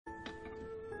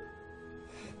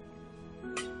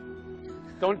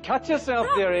Don't cut yourself,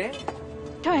 dearie.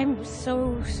 I'm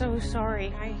so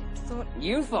sorry. I thought...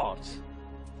 You thought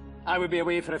I would be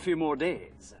away for a few more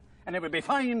days, and it would be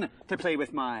fine to play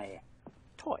with my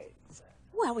toys.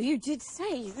 Well, you did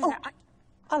say that...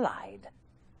 I lied.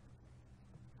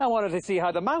 I wanted to see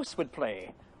how the mouse would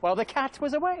play while the cat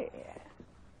was away.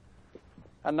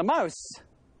 And the mouse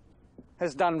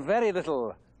has done very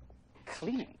little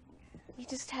cleaning. You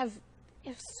just have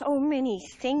so many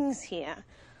things here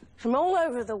from all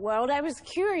over the world. I was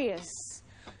curious.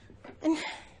 And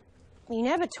you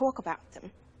never talk about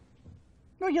them.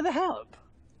 No, you're the help.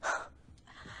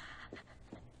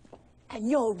 And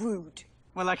you're rude.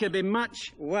 Well, I could be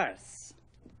much worse.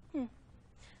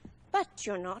 But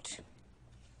you're not.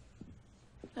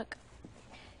 Look,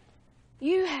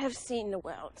 you have seen the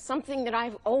world, something that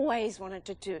I've always wanted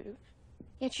to do,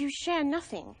 yet you share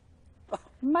nothing. Oh,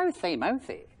 mouthy,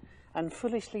 and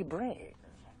foolishly brave.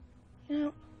 You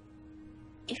know,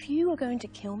 if you were going to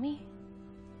kill me,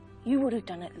 you would have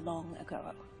done it long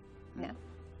ago. Now,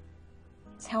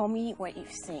 tell me what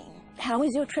you've seen. How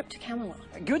was your trip to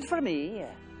Camelot? Good for me,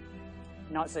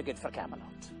 not so good for Camelot.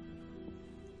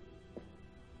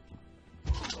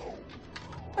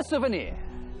 A souvenir.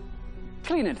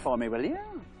 Clean it for me, will you?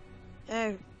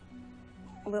 Oh,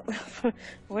 well,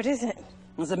 what is it?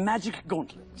 It's a magic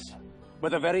gauntlet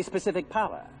with a very specific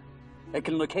power. It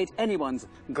can locate anyone's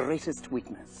greatest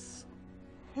weakness.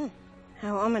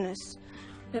 How ominous.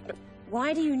 But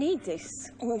why do you need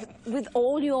this? With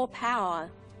all your power,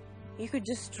 you could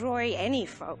destroy any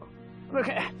foe. Look,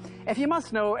 if you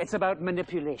must know, it's about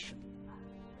manipulation.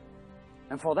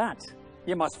 And for that,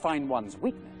 you must find one's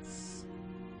weakness.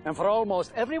 And for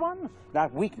almost everyone,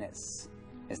 that weakness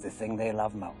is the thing they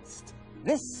love most.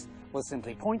 This will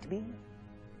simply point me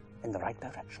in the right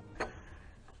direction.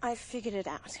 I figured it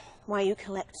out, why you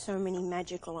collect so many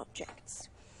magical objects.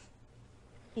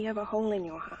 You have a hole in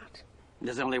your heart.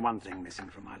 There's only one thing missing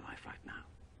from my life right now.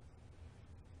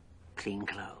 Clean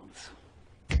clothes.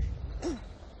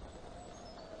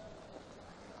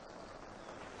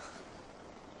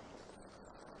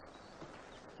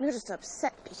 You're just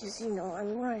upset because you know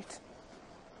I'm right.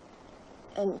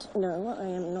 And no, I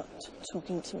am not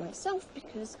talking to myself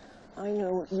because I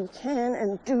know you can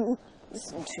and do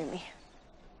listen to me.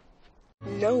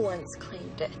 No one's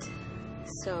claimed it,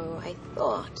 so I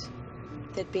thought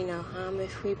there'd be no harm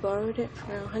if we borrowed it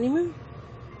for our honeymoon.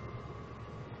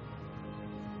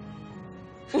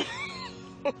 Come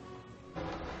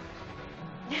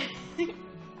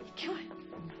on.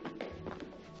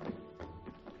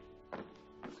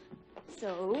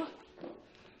 So,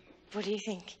 what do you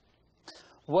think?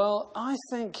 Well, I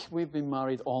think we've been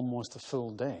married almost a full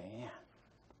day,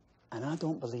 and I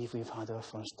don't believe we've had our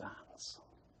first dance.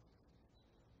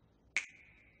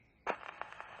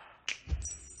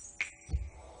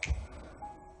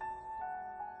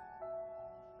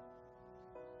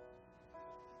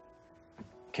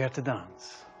 Care to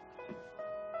dance,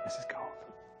 Mrs. Cole?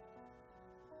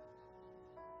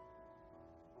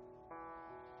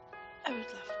 I would love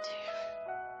to.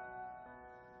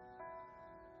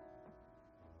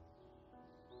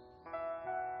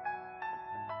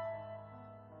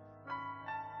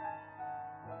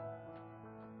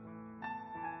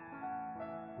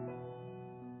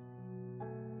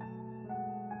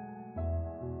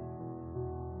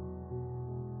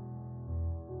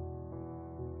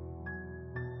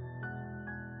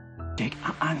 Dick,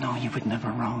 I know you would never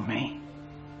wrong me.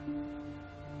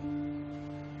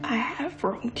 I have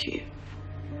wronged you.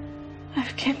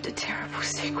 I've kept a terrible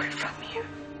secret from you.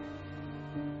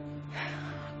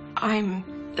 I'm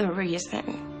the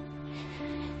reason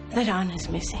that Anna's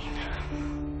missing.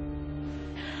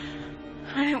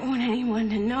 I don't want anyone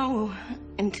to know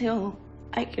until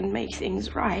I can make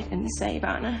things right and save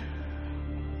Anna.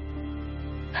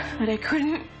 But I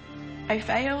couldn't. I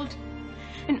failed.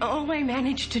 And all I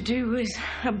managed to do was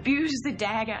abuse the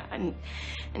dagger and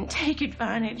take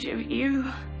advantage of you,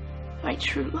 my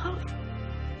true love.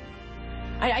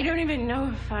 I don't even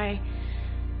know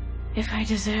if I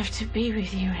deserve to be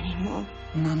with you anymore.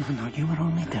 No, you were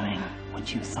only doing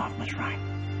what you thought was right.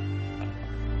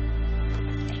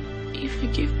 You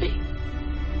forgive me?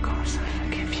 Of course I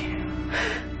forgive you.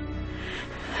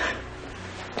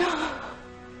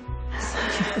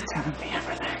 Thank you for telling me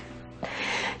everything.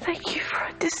 Thank you for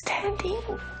understanding.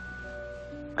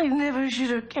 I never should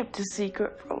have kept a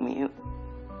secret from you.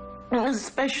 And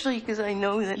especially because I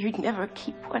know that you'd never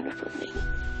keep one from me.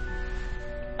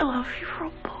 I love you,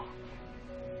 Rumple.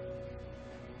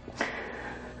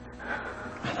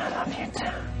 And I love you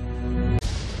too.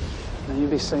 Now you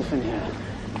be safe in here.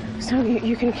 So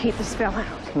you can keep the spell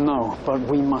out? No, but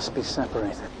we must be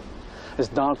separated. This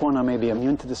dark one, I may be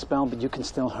immune to the spell, but you can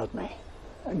still hurt me.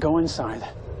 Go inside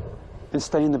and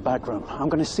stay in the back room. I'm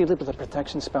going to seal it with a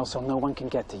protection spell so no one can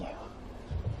get to you.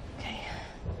 Okay.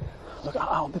 Look,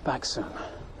 I'll be back soon.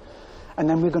 And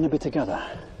then we're going to be together.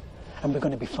 And we're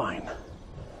going to be fine.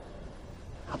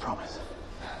 I promise.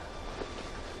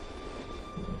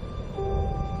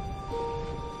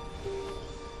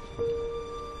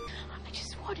 I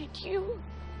just wanted you.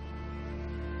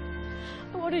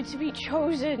 I wanted to be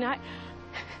chosen.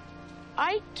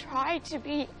 I tried to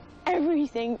be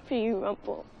everything for you,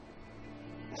 Rumple.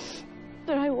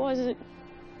 But I wasn't.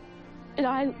 And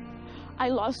I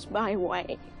lost my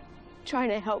way trying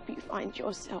to help you find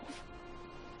yourself.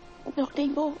 Not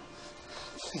anymore.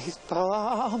 Please, Belle,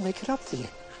 I'll make it up to you.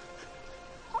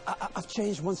 I've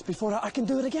changed once before. I can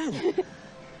do it again.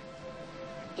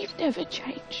 You've never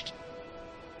changed.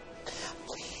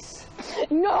 Please.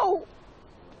 No!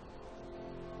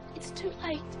 It's too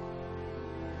late.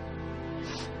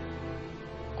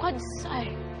 Once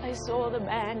I saw the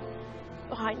man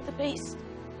behind the beast.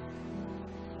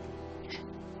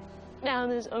 Now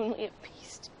there's only a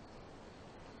beast.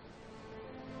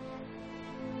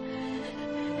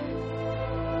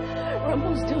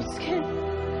 Rumpelstiltskin,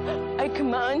 I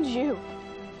command you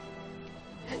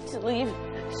to leave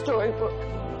Storybrook.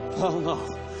 Oh, no.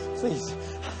 Please.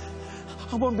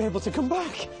 I won't be able to come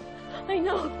back. I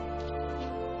know.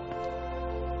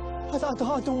 I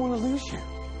don't want to lose you.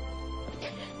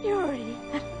 You already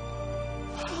have.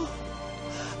 Oh,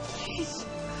 please.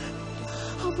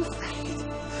 I'm afraid.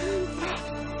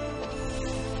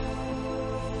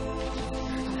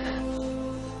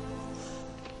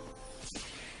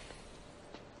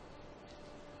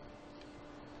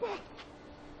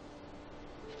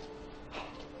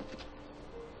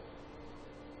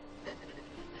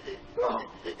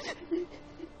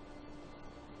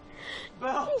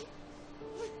 Belle!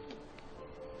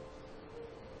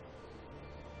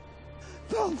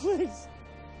 Belle, please!